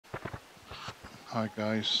Hi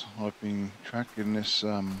guys, I've been tracking this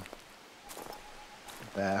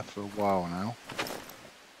bear for a while now.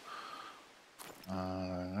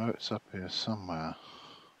 I know it's up here somewhere.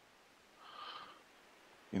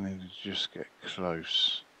 You need to just get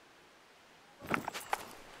close.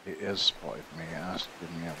 It has spotted me, it has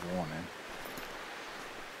given me a warning.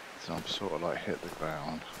 So I'm sort of like hit the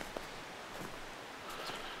ground.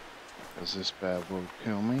 Because this bear will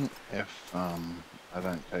kill me if I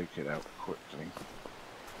don't take it out quickly.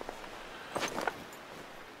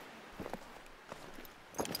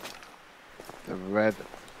 The red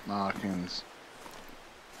markings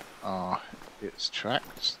are its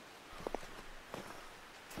tracks.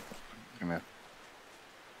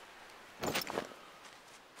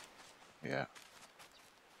 Yeah.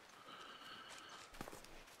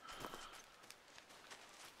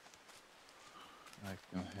 I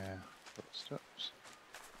can hear footsteps.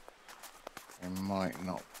 It might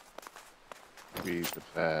not be the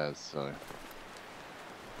bears though.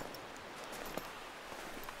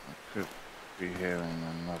 I could be hearing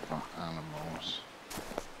another animals.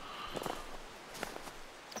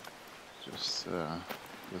 Just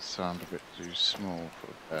does sound a bit too small for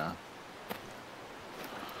a bear.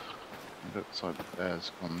 It looks like the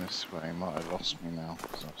bear's gone this way. He might have lost me now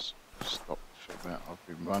because I've stopped for a bit. I've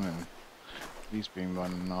been running. He's been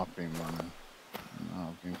running, I've been running. And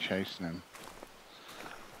I've been chasing him.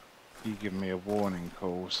 He gave me a warning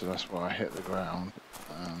call, so that's why I hit the ground.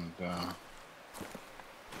 And I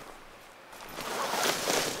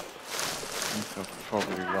think I've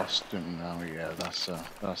probably lost him now. Yeah, that's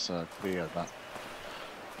clear that.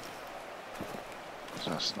 So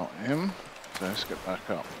that's not him. So let's get back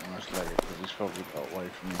up and let's let it, because he's probably got away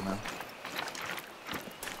from me now.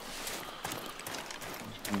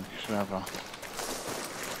 He's been clever.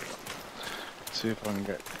 See if I can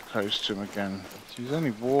get close to him again. He's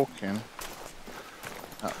only walking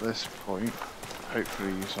at this point.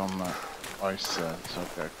 Hopefully he's on that ice there, so I'll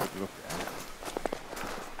get a good look at him.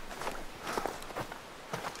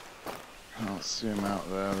 Can't see him out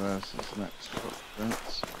there. There's his next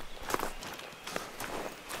footprints.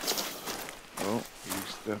 Oh,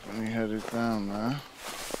 he's definitely headed down there.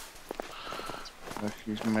 Look,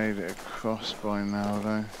 he's made it across by now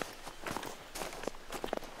though.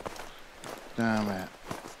 Damn it.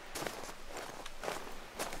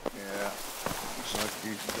 Yeah, looks like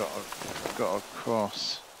he's got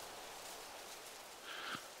across.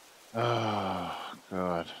 Oh,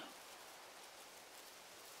 God.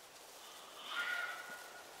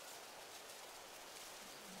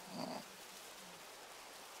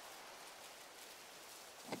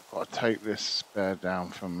 I've got to take this bear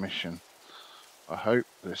down from mission. I hope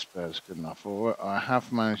this bear's good enough for it. I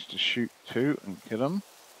have managed to shoot two and kill them.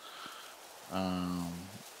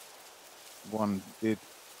 One did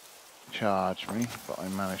charge me, but I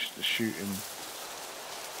managed to shoot him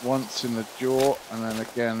once in the jaw and then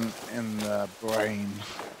again in the brain.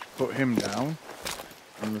 Put him down.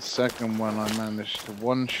 And the second one I managed to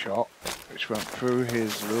one shot, which went through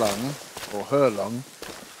his lung, or her lung,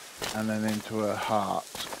 and then into her heart,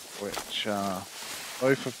 which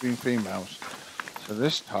both have been females. So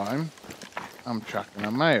this time I'm tracking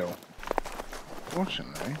a male.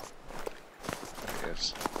 Fortunately, it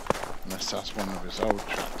is. Unless that's one of his old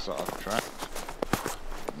tracks that I've tracked.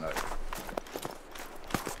 No.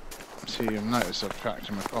 See, you'll notice I've tracked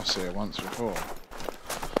him across here once before.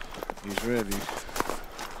 He's really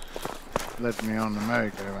led me on the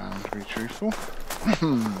merry-go-round, to be truthful.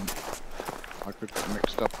 I could get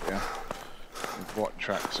mixed up here with what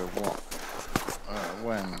tracks are what.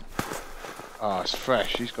 When. Ah, it's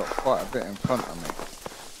fresh. He's got quite a bit in front of me.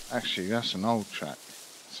 Actually, that's an old track.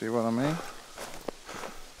 See what I mean?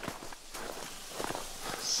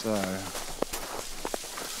 So,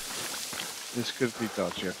 this could be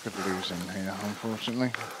dodgy. I could lose him here,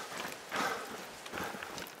 unfortunately.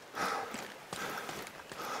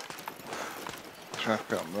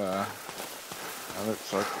 Track up there. That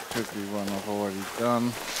looks like it could be one I've already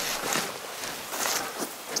done.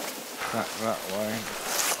 Track that way.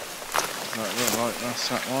 Does that look like that's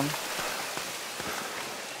that one?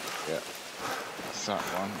 Yeah, that's that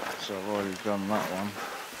one. So I've already done that one.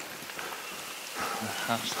 There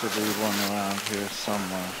has to be one around here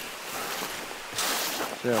somewhere.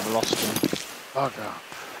 See, I've lost him. Bugger.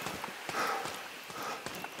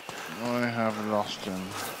 I have lost him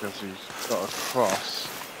because he's got a cross.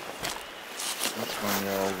 That's one of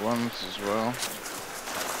the old ones as well.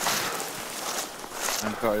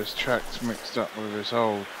 And got his tracks mixed up with his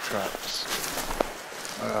old tracks.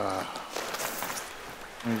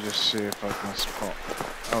 Let me just see if I can spot.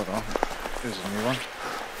 Hold on. Here's a new one.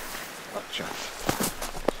 Gotcha.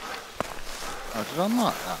 Oh, did I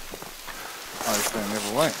mark that? Oh, he's going the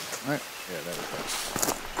other way. No? Yeah, there we go.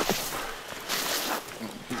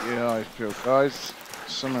 Keep your eyes peeled, guys.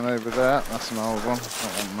 Something over there. That's an old one.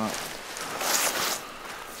 Don't want that.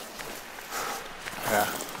 Yeah.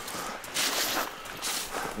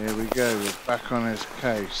 Here we go. We're back on his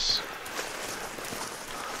case.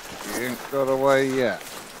 He ain't got away yet.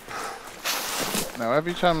 Now,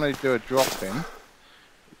 every time they do a drop-in, it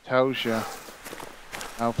tells you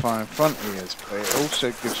how far in front he is, but it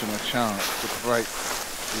also gives him a chance to break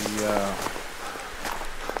the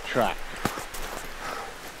track.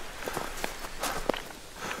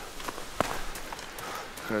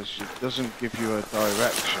 Because it doesn't give you a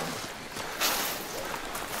direction.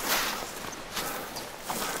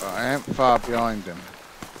 But I ain't far behind him.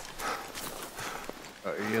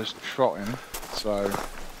 But he is trotting, so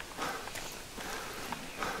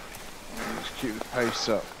just keep the pace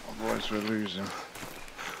up, otherwise we'll lose him.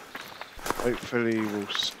 Hopefully he will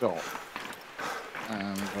stop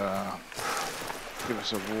and give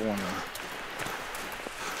us a warning.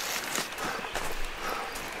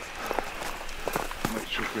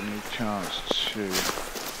 Which will give me a chance to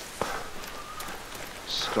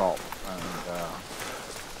stop and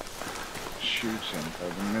shoot him for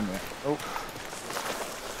the minute. Oh,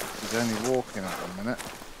 he's only walking at the minute.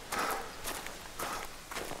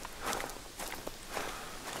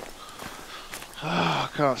 Ah,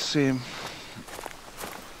 I can't see him.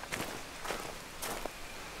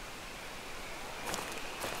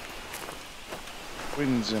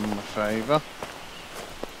 Wind's in my favour.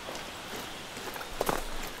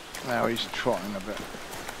 Now he's trotting a bit.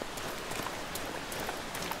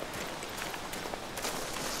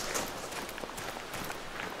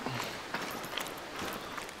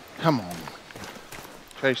 Come on.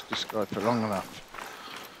 Chased this guy for long enough.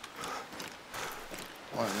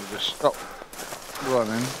 Why don't you just stop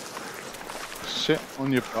running, sit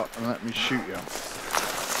on your butt and let me shoot you.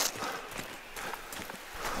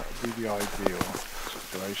 That would be the ideal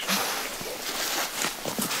situation.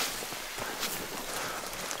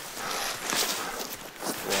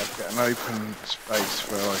 Or I'd get an open space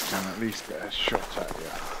where I can at least get a shot at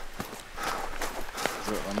you.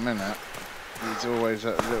 Because at the minute, he's always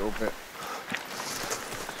a little bit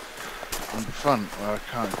in front where I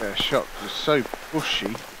can't get a shot because it's so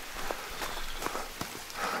bushy.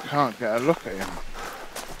 I can't get a look at him.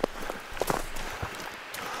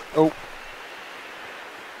 Oh.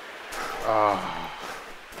 Ah.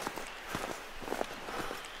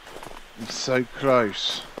 He's so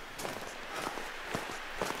close.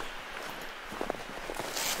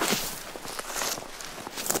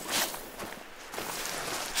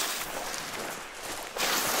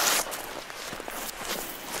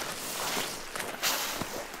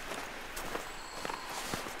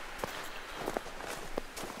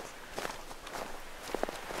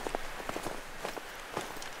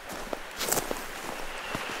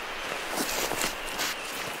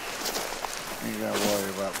 You gotta worry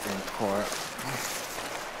about being quiet.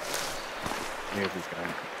 Here we go.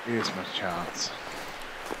 Here's my chance.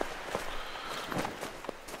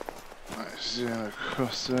 Right, zoom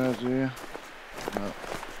across there, do you? No.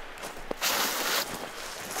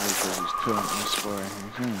 He's turning this way.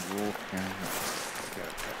 He's only walking. Get a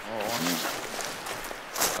bit more on him.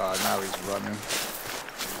 Oh, now he's running.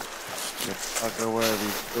 You bugger, where did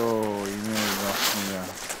he go? He nearly lost me there.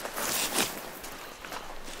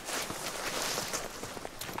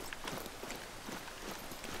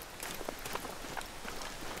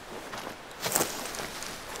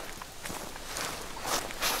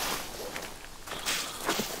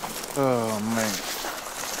 Oh, mate.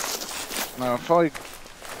 Now, if I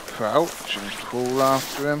crouch and crawl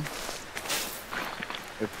after him,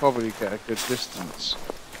 he'll probably get a good distance.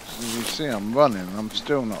 As you see, I'm running and I'm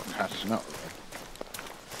still not catching up with him.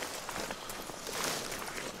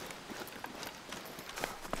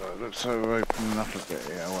 But it looks like we're opening up a bit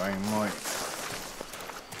here, Wayne, Mike.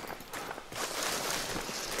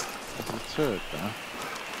 There's a turd there.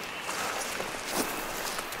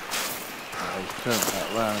 He's turned that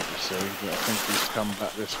round, you see, but I think he's come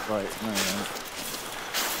back this way. No, he ain't.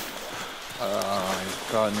 He's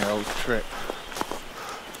trying the old trick.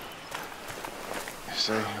 You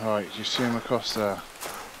see, right, do you see him across there?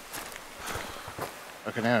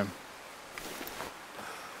 I can hear him.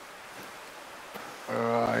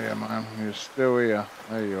 Where are you, man? You're still here.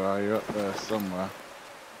 There you are, you're up there somewhere.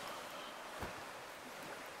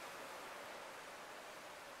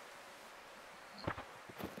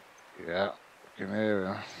 Yeah, I can hear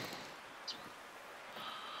him.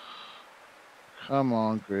 Come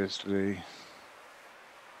on, Grizzly.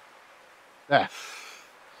 There.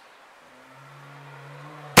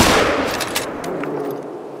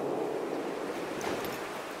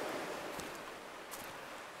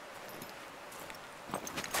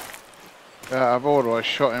 out of order. I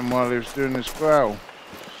shot him while he was doing his growl.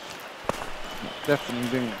 Definitely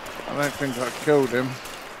didn't. I don't think I killed him.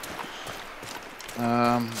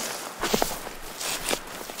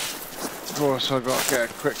 Of course, I got to get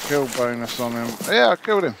a quick kill bonus on him. Yeah, I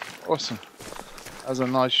killed him. Awesome. That was a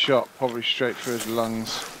nice shot, probably straight through his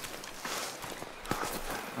lungs.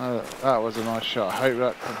 That was a nice shot. I hope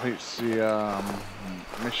that completes the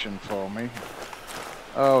mission for me.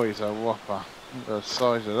 Oh, he's a whopper. Look at the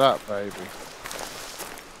size of that baby.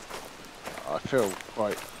 I feel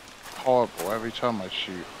quite horrible every time I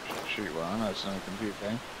shoot one. I know it's only a computer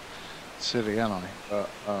game. Silly, ain't I? But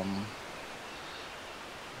I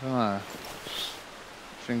don't know.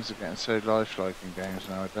 Things are getting so lifelike in games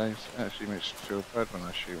nowadays. It actually makes me feel bad when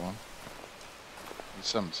I shoot one. In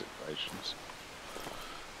some situations.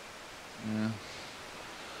 Yeah.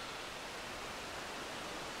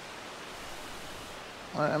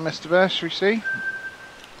 Right, Mr. Bear, should we see?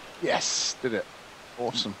 Yes, did it.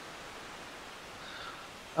 Awesome.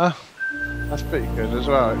 That's pretty good as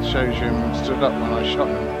well. It shows you him stood up when I shot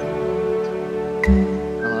him.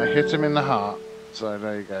 And I hit him in the heart. So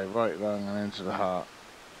there you go, right lung and into the heart.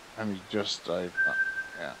 And he just stayed up.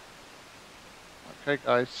 Yeah. Okay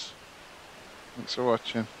guys. Thanks for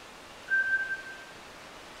watching.